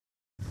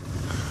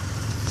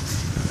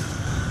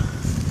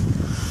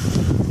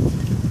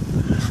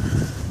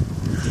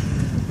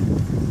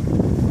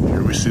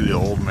see the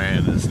old man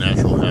in his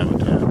natural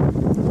habitat.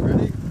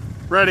 Ready?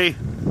 Ready.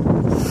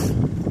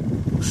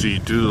 See,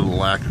 due to the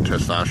lack of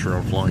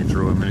testosterone flowing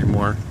through him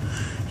anymore,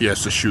 he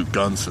has to shoot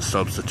guns to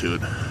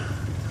substitute.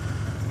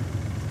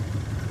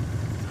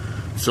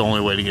 It's the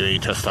only way to get any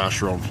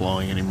testosterone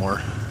flowing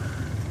anymore.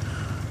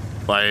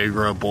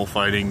 Viagra,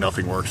 bullfighting,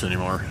 nothing works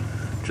anymore.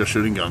 Just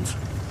shooting guns.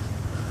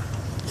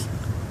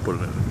 Put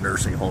him in a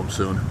nursing home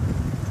soon.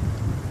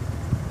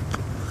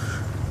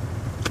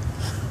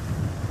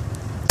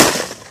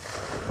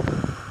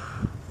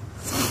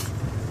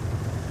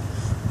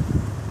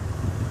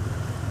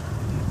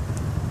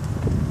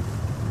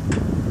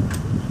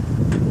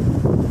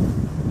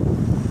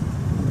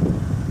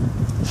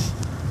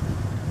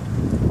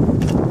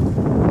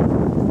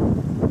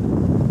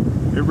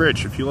 Hey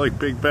Rich, if you like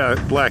big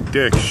black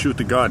dicks, shoot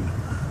the gun.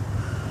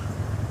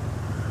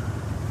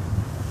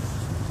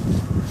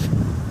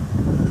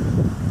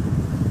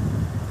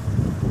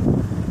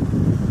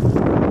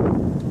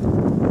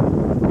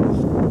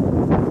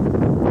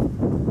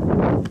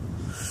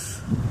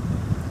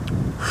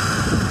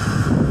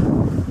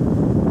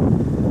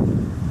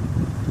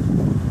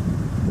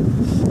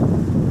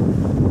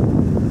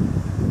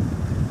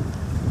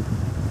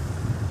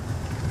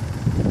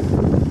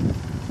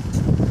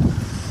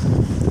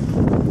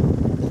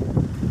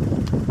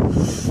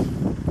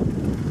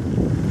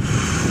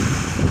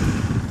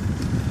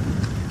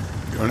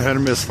 Going ahead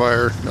and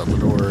misfire, nothing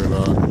to worry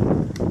about.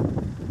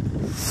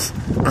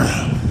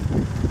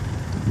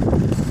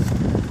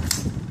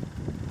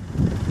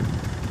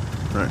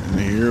 Alright, and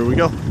here we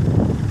go.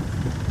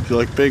 If you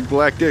like big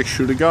black dicks,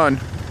 shoot a gun.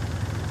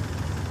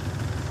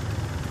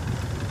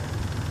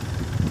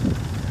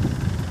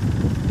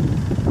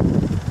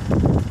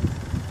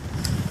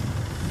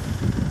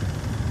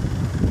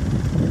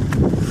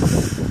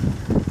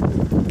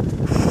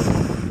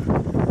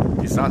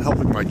 He's not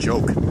helping my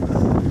joke.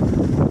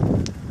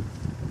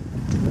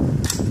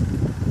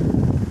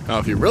 Now,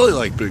 if you really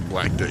like big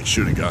black dicks,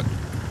 shoot a gun.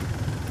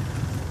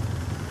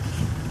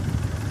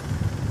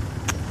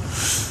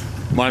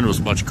 Mine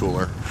was much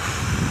cooler.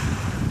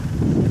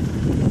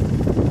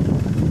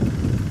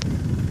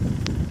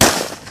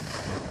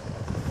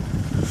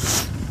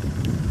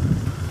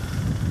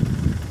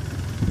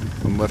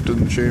 One left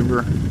in the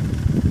chamber.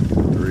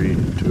 3,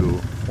 2,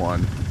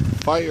 1.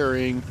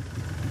 Firing.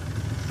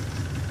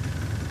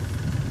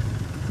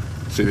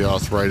 See, the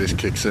arthritis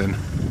kicks in.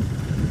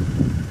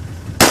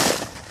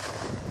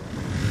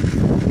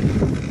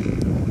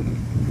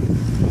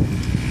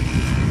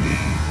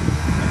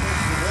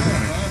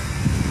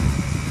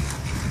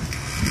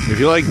 If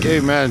you like gay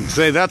men,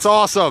 say that's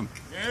awesome.